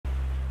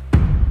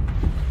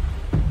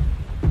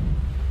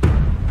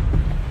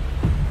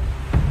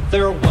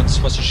There once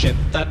was a ship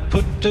that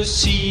put to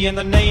sea, and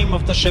the name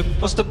of the ship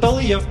was the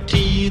Belly of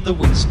Tea. The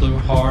winds blew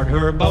hard,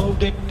 her bow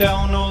dipped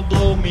down, oh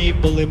blow me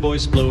bully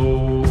boys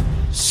blow.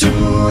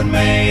 Soon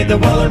may the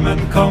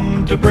wellerman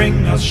come to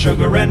bring us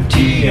sugar and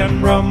tea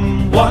and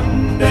rum.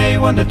 One day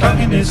when the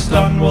tonguing is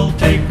done, we'll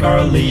take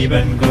our leave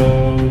and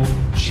go.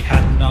 She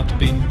had not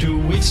been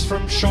 2 weeks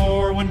from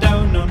shore when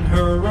down on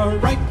her a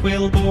right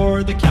whale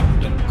bore. The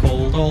captain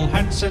called all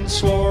hands and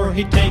swore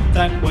he'd take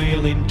that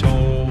whale in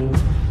tow.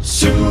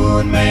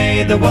 Soon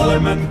may the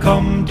wellerman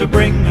come to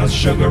bring us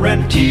sugar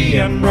and tea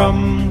and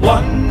rum.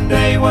 One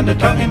day when the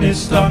tonguing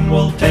is done,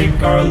 we'll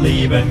take our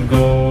leave and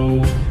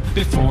go.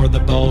 Before the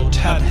boat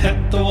had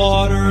hit the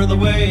water, the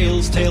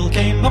whale's tail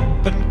came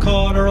up and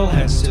caught her. All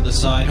hands to the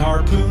side,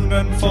 harpooned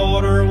and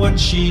fought her when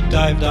she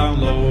dived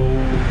down low.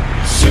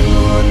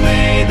 Soon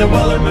may the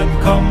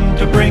wellerman come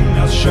to bring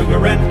us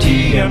sugar and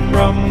tea and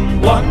rum.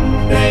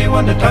 One day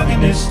when the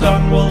tonguing is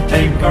done, we'll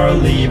take our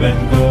leave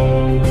and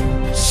go.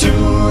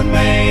 Soon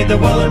may the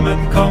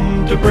wellerman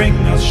come to bring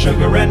us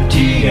sugar and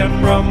tea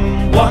and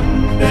rum.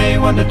 One day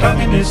when the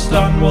tonguing is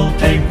done, we'll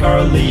take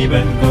our leave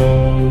and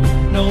go.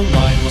 No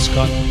line was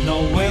cut,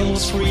 no whale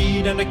was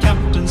freed, and the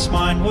captain's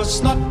mind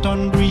was not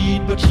on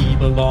greed, but he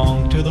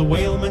belonged to the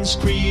whaleman's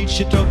creed.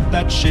 She took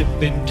that ship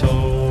in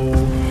tow.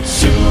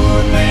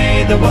 Soon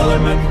may the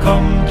wellerman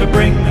come to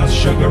bring us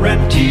sugar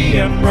and tea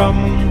and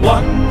rum.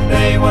 One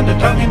day when the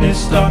tonguing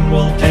is done,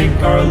 we'll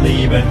take our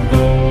leave and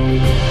go.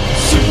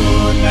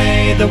 Soon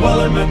may the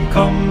wellerman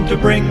come to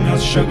bring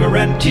us sugar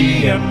and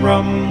tea and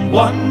rum.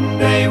 One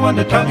day when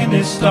the tonguing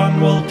is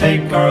done, we'll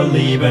take our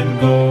leave and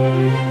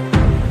go.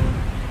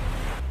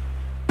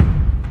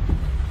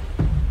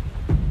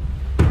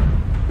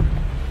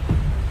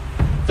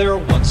 There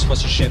once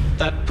was a ship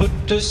that put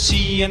to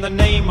sea, and the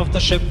name of the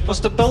ship was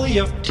the Belly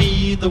of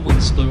Tea. The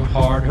winds blew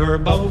hard, her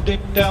bow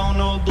dipped down,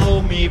 oh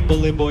blow me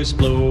bully boys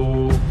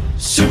blow.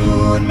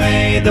 Soon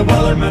may the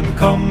wellerman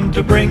come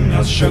to bring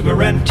us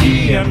sugar and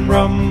tea and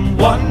rum.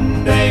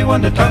 One day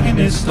when the tonguing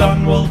is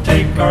done, we'll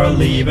take our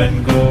leave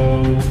and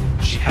go.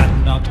 She had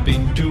not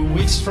been 2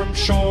 weeks from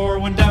shore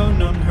when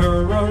down on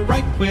her a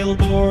right whale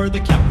bore. The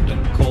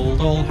captain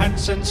called all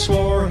hands and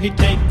swore he'd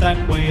take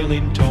that whale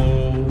in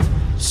tow.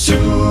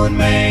 Soon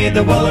may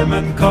the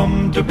wellerman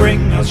come to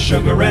bring us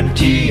sugar and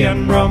tea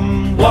and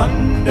rum.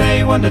 One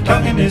day when the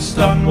tonguing is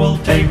done, we'll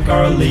take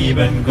our leave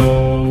and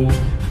go.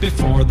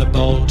 Before the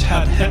boat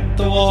had hit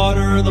the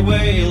water, the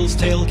whale's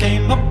tail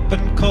came up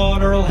and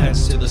caught her. All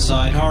hands to the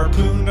side,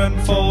 harpooned and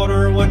fought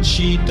her when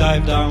she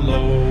dived down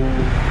low.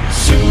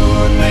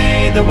 Soon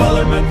may the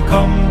wellerman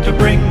come to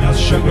bring us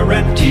sugar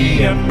and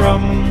tea and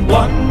rum.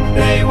 One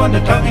day when the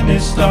tonguing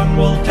is done,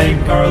 we'll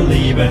take our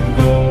leave and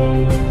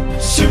go.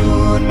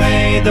 Soon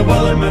may the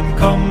wellerman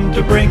come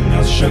to bring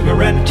us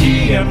sugar and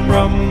tea and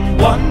rum.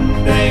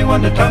 One day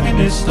when the tonguing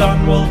is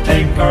done, we'll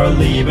take our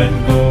leave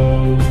and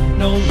go.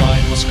 No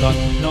line was cut,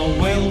 no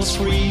whale was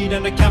freed,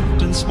 and the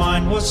captain's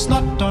mind was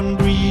not on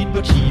greed,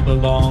 but he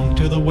belonged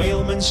to the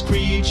whaleman's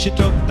creed. She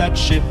took that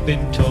ship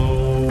in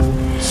tow.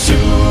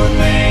 Soon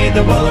may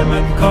the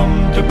wellerman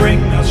come to bring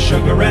us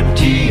sugar and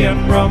tea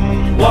and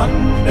rum.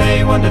 One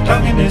day when the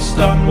tonguing is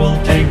done,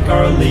 we'll take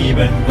our leave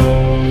and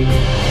go.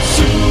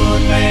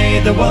 Soon may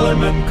the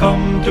wellerman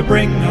come to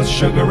bring us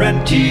sugar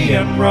and tea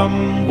and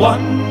rum.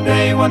 One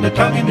day when the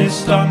tonguing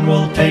is done,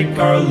 we'll take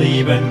our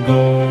leave and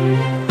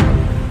go.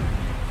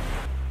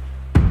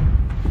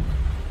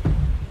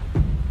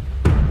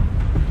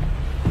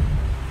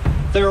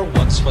 There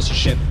once was a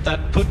ship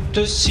that put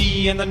to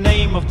sea, and the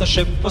name of the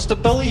ship was the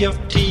Belly of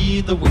Tea.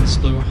 The winds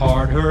blew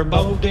hard, her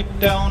bow dipped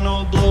down,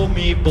 oh blow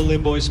me bully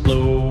boys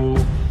blow.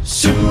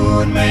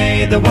 Soon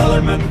may the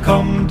wellerman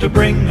come to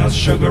bring us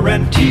sugar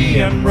and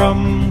tea and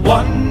rum.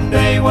 One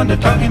day when the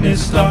tonguing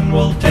is done,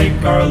 we'll take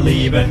our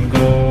leave and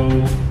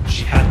go.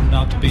 She had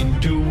not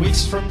been 2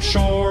 weeks from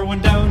shore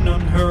when down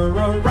on her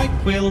a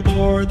right whale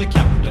bore. The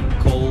captain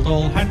called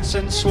all hands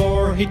and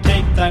swore he'd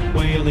take that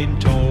whale in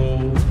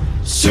tow.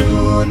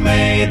 Soon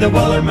may the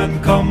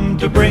wellerman come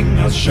to bring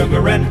us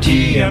sugar and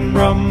tea and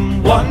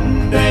rum.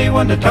 One day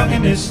when the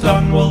tonguing is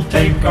done, we'll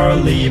take our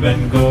leave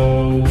and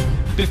go.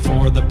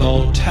 Before the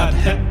boat had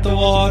hit the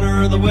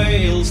water, the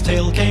whale's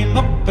tail came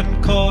up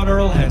and caught her.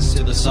 All hands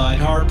to the side,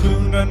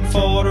 harpooned and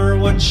fought her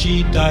when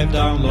she dived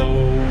down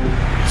low.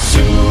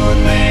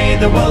 Soon may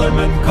the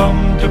wellerman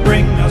come to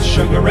bring us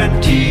sugar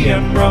and tea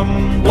and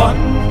rum.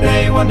 One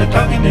day when the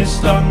tonguing is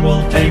done,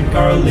 we'll take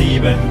our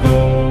leave and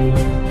go.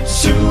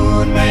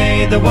 Soon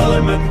may the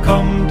wellerman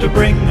come to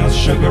bring us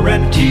sugar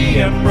and tea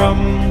and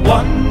rum.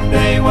 One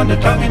day when the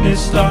tonguing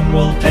is done,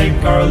 we'll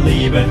take our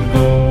leave and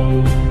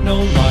go. No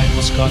line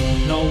was cut,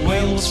 no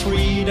whale was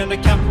freed, and the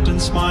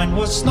captain's mind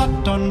was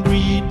not on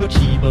greed, but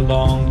he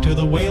belonged to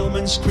the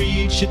whaleman's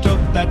creed. She took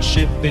that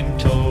ship in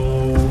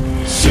tow.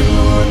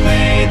 Soon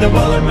may the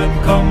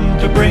wellerman come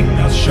to bring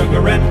us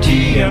sugar and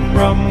tea and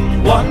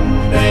rum.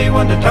 One day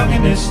when the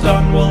tonguing is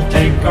done, we'll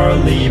take our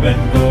leave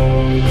and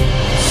go.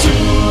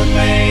 Soon Soon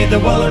may the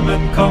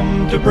wellerman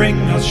come to bring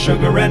us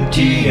sugar and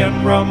tea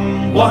and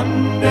rum.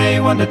 One day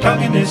when the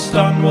tonguing is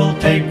done, we'll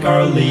take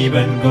our leave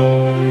and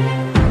go.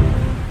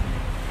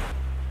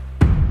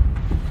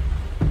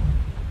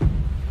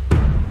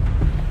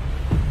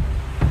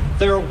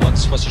 There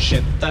once was a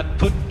ship that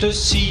put to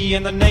sea,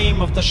 and the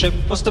name of the ship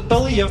was the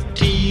Belly of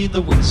Tea.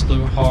 The winds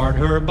blew hard,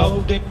 her bow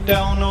dipped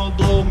down, oh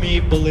blow me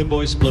bully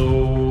boys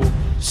blow.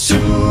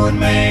 Soon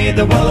may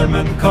the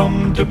wellerman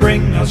come to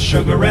bring us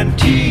sugar and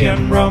tea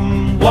and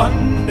rum.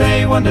 One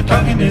day when the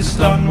tonguing is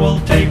done, we'll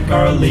take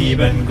our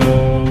leave and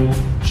go.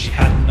 She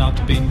had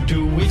not been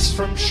 2 weeks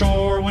from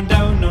shore when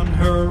down on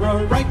her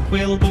a right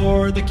whale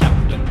bore. The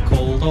captain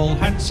called all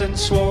hands and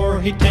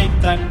swore he'd take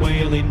that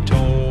whale in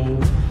tow.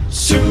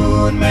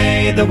 Soon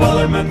may the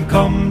wellerman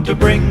come to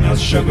bring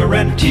us sugar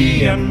and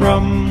tea and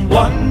rum.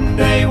 One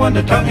day when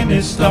the tonguing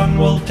is done,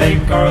 we'll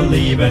take our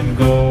leave and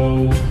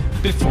go.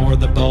 Before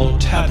the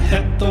boat had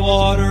hit the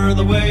water,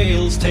 the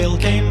whale's tail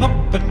came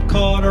up and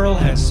caught her. All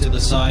hands to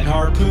the side,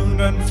 harpooned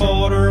and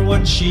fought her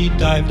when she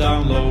dived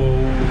down low.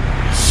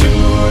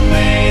 Soon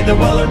may the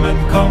wellerman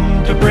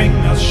come to bring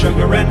us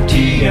sugar and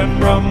tea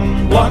and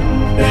rum.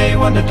 One day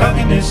when the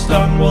tonguing is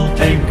done, we'll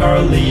take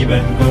our leave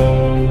and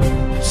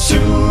go.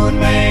 Soon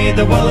may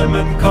the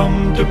wellerman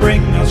come to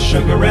bring us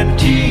sugar and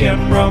tea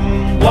and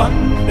rum.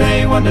 One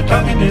day when the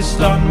tonguing is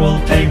done, we'll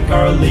take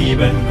our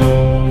leave and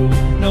go.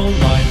 No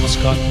line was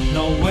cut,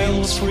 no whale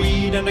was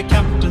freed, and the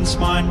captain's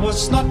mind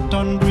was not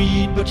on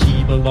greed, but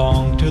he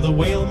belonged to the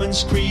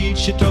whaleman's creed.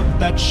 She took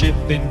that ship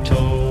in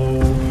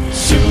tow.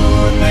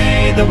 Soon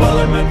may the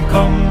wellerman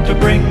come to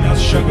bring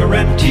us sugar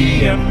and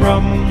tea and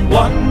rum.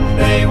 One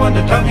day when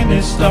the tonguing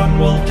is done,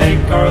 we'll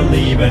take our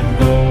leave and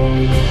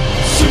go.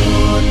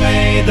 Soon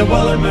may the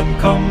wellerman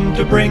come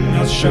to bring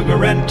us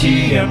sugar and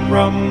tea and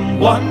rum.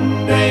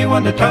 One day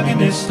when the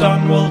tonguing is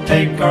done, we'll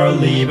take our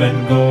leave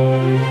and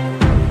go.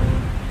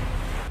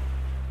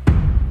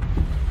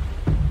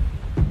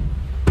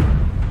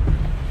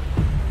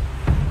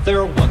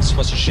 There once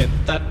was a ship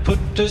that put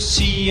to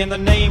sea, and the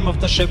name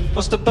of the ship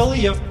was the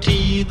Belly of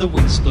Tea. The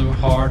winds blew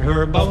hard,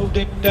 her bow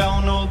dipped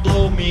down, oh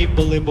blow me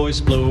bully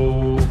boys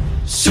blow.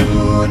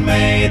 Soon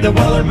may the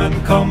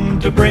wellerman come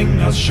to bring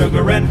us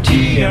sugar and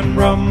tea and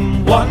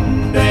rum.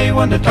 One day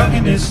when the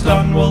tonguing is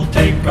done, we'll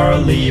take our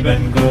leave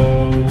and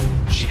go.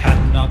 She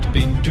had not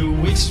been 2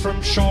 weeks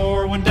from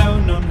shore when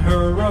down on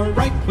her a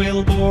right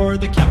whale bore.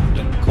 The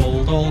captain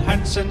called all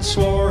hands and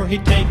swore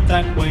he'd take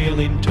that whale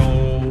in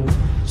tow.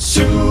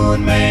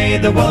 Soon may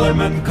the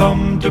wellerman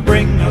come to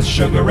bring us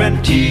sugar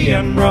and tea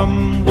and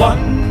rum.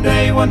 One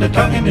day when the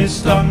tonguing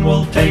is done,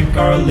 we'll take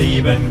our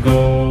leave and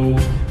go.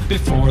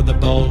 Before the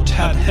boat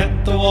had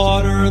hit the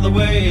water, the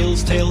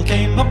whale's tail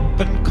came up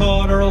and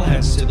caught her. All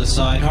hands to the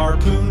side,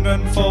 harpooned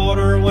and fought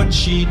her when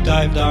she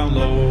dived down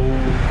low.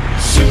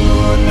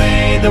 Soon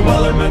may the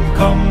wellerman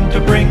come to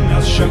bring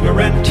us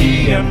sugar and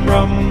tea and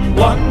rum.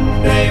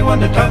 One day when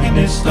the tonguing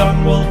is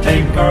done, we'll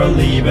take our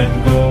leave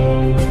and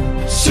go.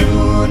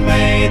 Soon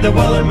may the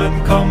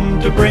wellerman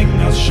come to bring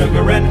us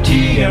sugar and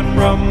tea and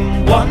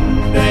rum.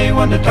 One day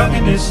when the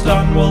tonguing is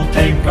done, we'll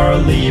take our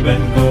leave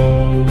and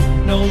go.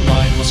 No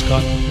line was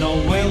cut, no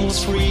whale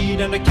was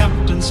freed, and the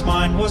captain's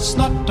mind was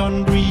not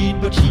on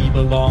greed, but he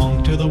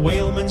belonged to the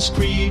whaleman's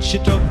creed. She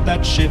took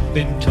that ship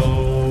in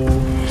tow.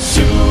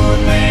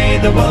 Soon may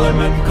the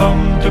wellerman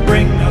come to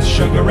bring us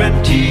sugar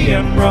and tea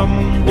and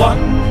rum.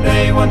 One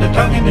day when the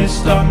tonguing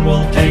is done,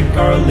 we'll take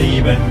our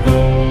leave and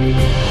go.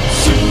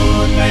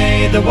 Soon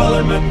may the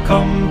wellerman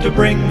come to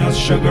bring us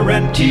sugar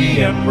and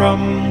tea and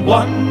rum.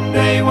 One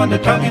day when the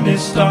tonguing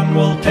is done,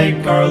 we'll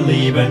take our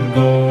leave and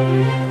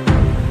go.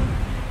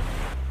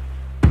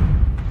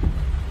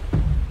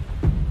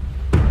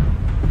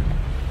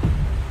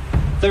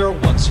 There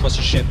once was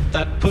a ship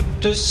that put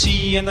to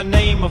sea, and the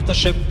name of the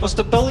ship was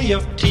the Belly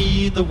of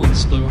Tea. The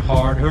winds blew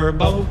hard, her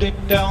bow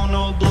dipped down,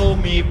 oh blow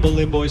me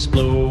bully boys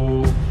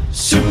blow.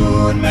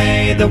 Soon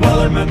may the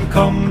wellerman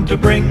come to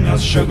bring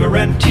us sugar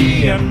and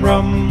tea and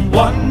rum.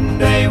 One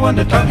day when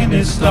the tonguing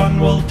is done,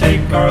 we'll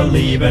take our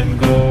leave and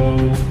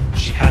go.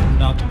 She had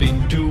not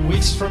been 2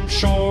 weeks from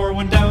shore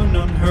when down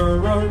on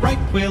her a right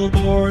whale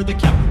bore. The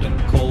captain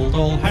called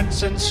all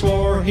hands and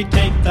swore he'd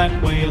take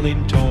that whale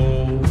in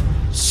tow.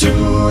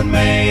 Soon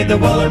may the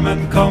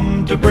wellerman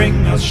come to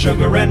bring us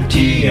sugar and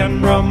tea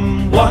and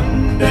rum.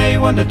 One day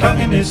when the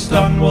tonguing is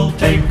done, we'll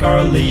take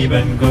our leave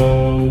and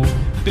go.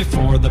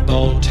 Before the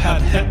boat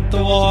had hit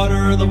the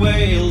water, the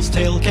whale's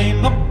tail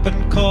came up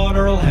and caught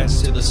her. All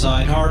hands to the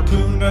side,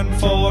 harpooned and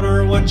fought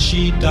her when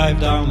she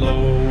dived down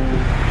low.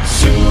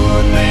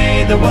 Soon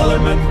may the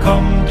wellerman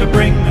come to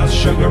bring us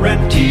sugar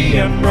and tea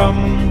and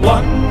rum.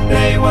 One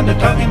day when the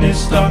tonguing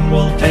is done,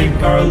 we'll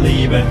take our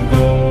leave and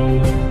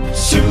go.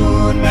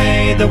 Soon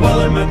may the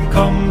wellerman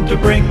come to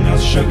bring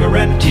us sugar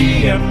and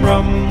tea and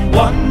rum.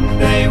 One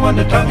day when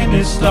the tonguing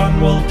is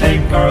done, we'll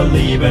take our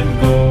leave and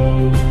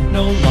go.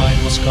 No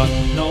line was cut,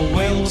 no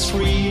whale was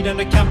freed, and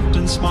the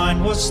captain's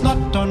mind was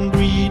not on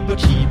greed, but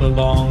he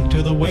belonged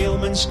to the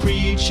whaleman's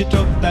creed. She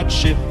took that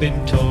ship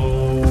in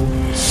tow.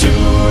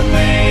 Soon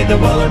may the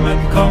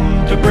wellerman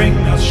come to bring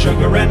us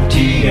sugar and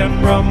tea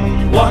and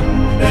rum.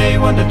 One day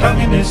when the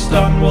tonguing is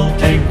done, we'll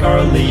take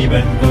our leave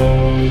and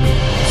go.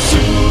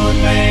 Soon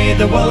may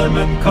the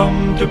wellerman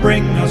come to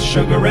bring us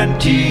sugar and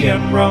tea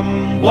and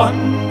rum.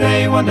 One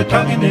day when the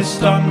tonguing is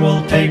done,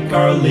 we'll take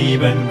our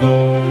leave and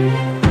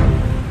go.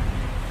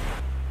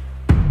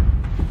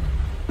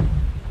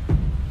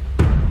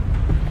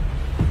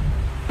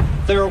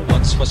 There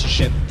once was a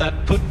ship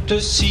that put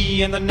to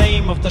sea, and the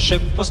name of the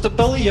ship was the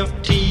Belly of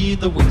Tea.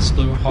 The winds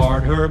blew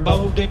hard, her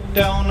bow dipped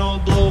down, oh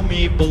blow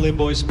me bully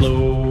boys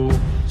blow.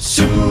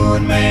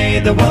 Soon may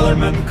the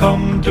wellerman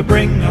come to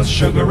bring us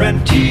sugar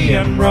and tea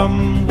and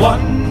rum.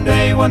 One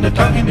day when the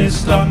tonguing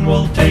is done,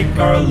 we'll take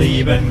our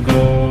leave and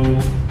go.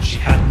 She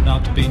had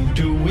not been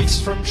 2 weeks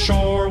from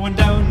shore when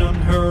down on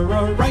her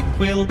a right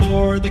whale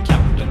bore. The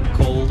captain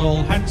called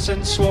all hands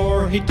and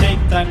swore he'd take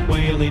that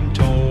whale in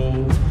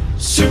tow.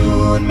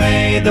 Soon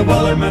may the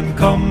wellerman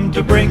come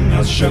to bring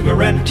us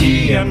sugar and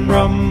tea and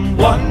rum.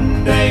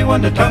 One day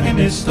when the tonguing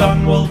is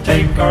done, we'll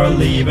take our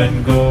leave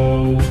and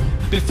go.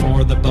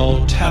 Before the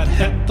boat had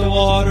hit the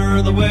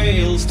water, the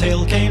whale's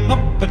tail came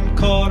up and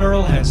caught her.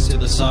 All hands to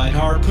the side,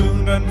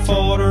 harpooned and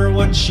fought her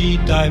when she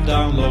dived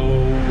down low.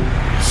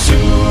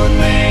 Soon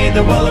may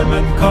the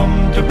wellerman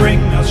come to bring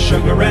us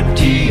sugar and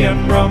tea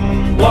and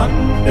rum.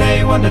 One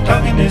day when the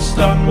tonguing is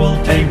done,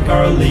 we'll take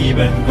our leave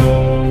and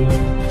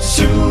go.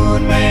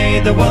 Soon may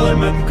the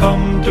wellerman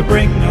come to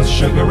bring us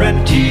sugar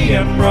and tea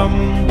and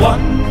rum.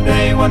 One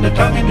day when the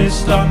tonguing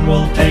is done,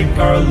 we'll take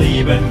our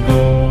leave and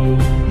go.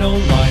 No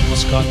line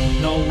was cut,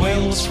 no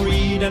whale was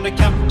freed, and the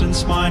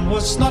captain's mind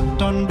was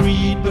not on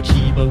greed, but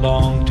he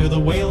belonged to the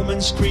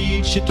whaleman's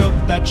creed. She took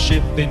that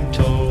ship in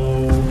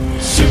tow.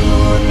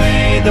 Soon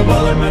may the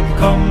wellerman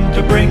come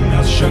to bring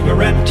us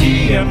sugar and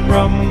tea and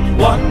rum.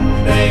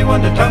 One day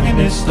when the tonguing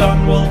is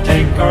done, we'll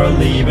take our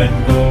leave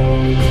and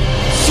go.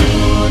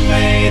 Soon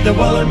may the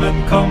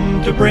wellerman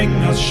come to bring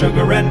us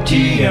sugar and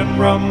tea and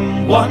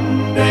rum.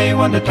 One day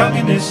when the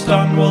tonguing is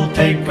done, we'll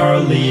take our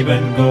leave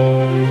and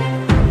go.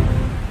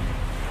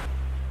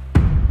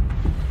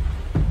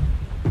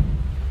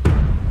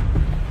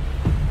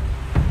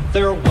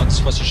 There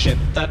once was a ship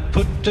that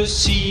put to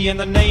sea, and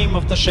the name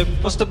of the ship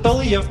was the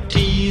Belly of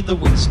Tea. The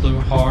winds blew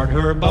hard,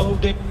 her bow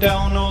dipped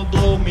down, oh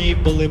blow me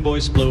bully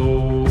boys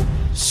blow.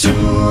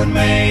 Soon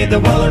may the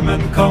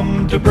wellerman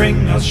come to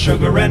bring us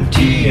sugar and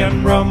tea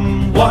and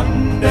rum.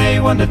 One day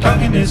when the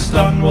tonguing is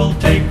done, we'll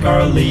take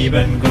our leave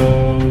and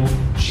go.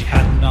 She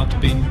had not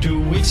been 2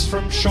 weeks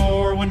from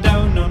shore when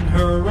down on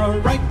her a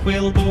right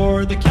whale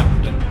bore. The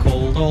captain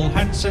called all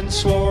hands and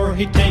swore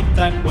he'd take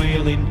that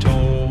whale in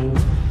tow.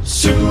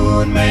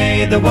 Soon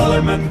may the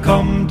wellerman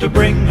come to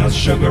bring us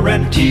sugar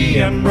and tea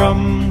and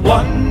rum.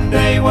 One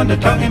day when the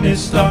tonguing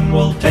is done,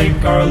 we'll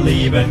take our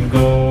leave and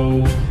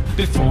go.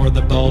 Before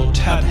the boat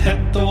had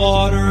hit the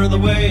water, the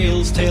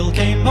whale's tail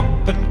came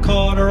up and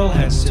caught her. All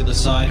hands to the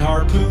side,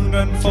 harpooned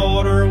and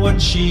fought her when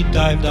she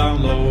dived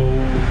down low.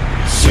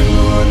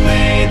 Soon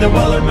may the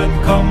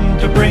wellerman come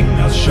to bring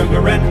us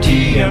sugar and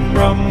tea and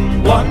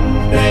rum.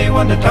 One day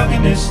when the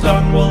tonguing is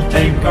done, we'll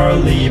take our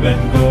leave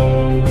and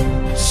go.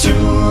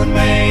 Soon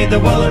may the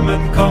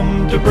wellerman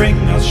come to bring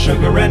us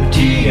sugar and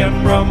tea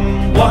and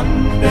rum.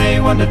 One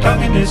day when the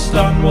tonguing is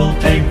done, we'll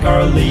take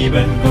our leave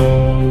and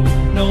go.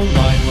 No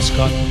line was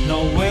cut,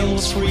 no whale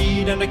was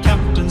freed, and the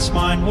captain's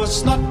mind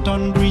was not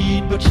on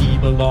greed, but he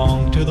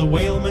belonged to the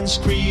whaleman's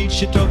creed.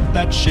 She took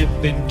that ship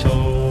in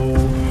tow.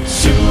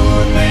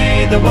 Soon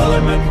may the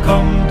wellerman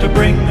come to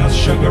bring us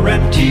sugar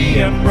and tea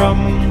and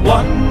rum.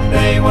 One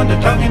day when the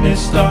tonguing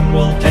is done,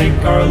 we'll take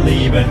our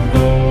leave and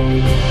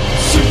go.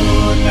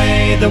 Soon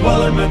may the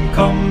wellerman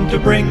come to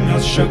bring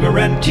us sugar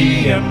and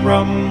tea and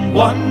rum.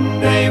 One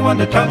day when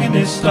the tonguing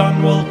is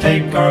done, we'll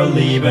take our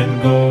leave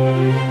and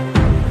go.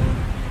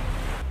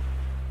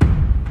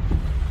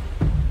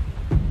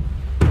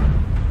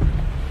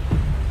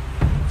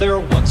 There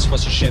once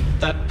was a ship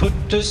that put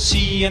to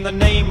sea, and the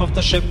name of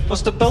the ship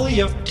was the Belly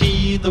of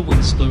Tea. The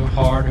winds blew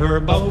hard, her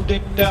bow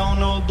dipped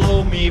down, oh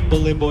blow me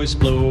bully boys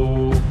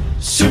blow.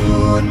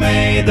 Soon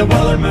may the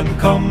wellerman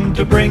come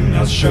to bring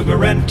us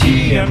sugar and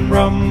tea and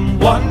rum.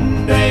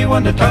 One day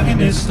when the tonguing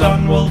is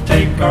done, we'll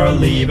take our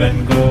leave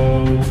and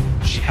go.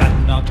 She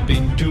had not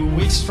been 2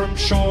 weeks from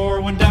shore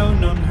when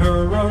down on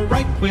her a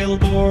right whale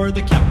bore.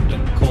 The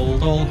captain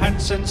called all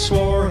hands and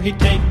swore he'd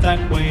take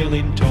that whale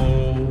in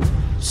tow.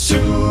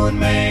 Soon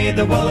may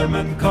the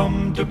wellerman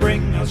come to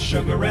bring us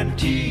sugar and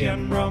tea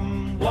and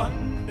rum.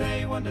 One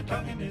day when the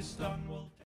tonguing is done.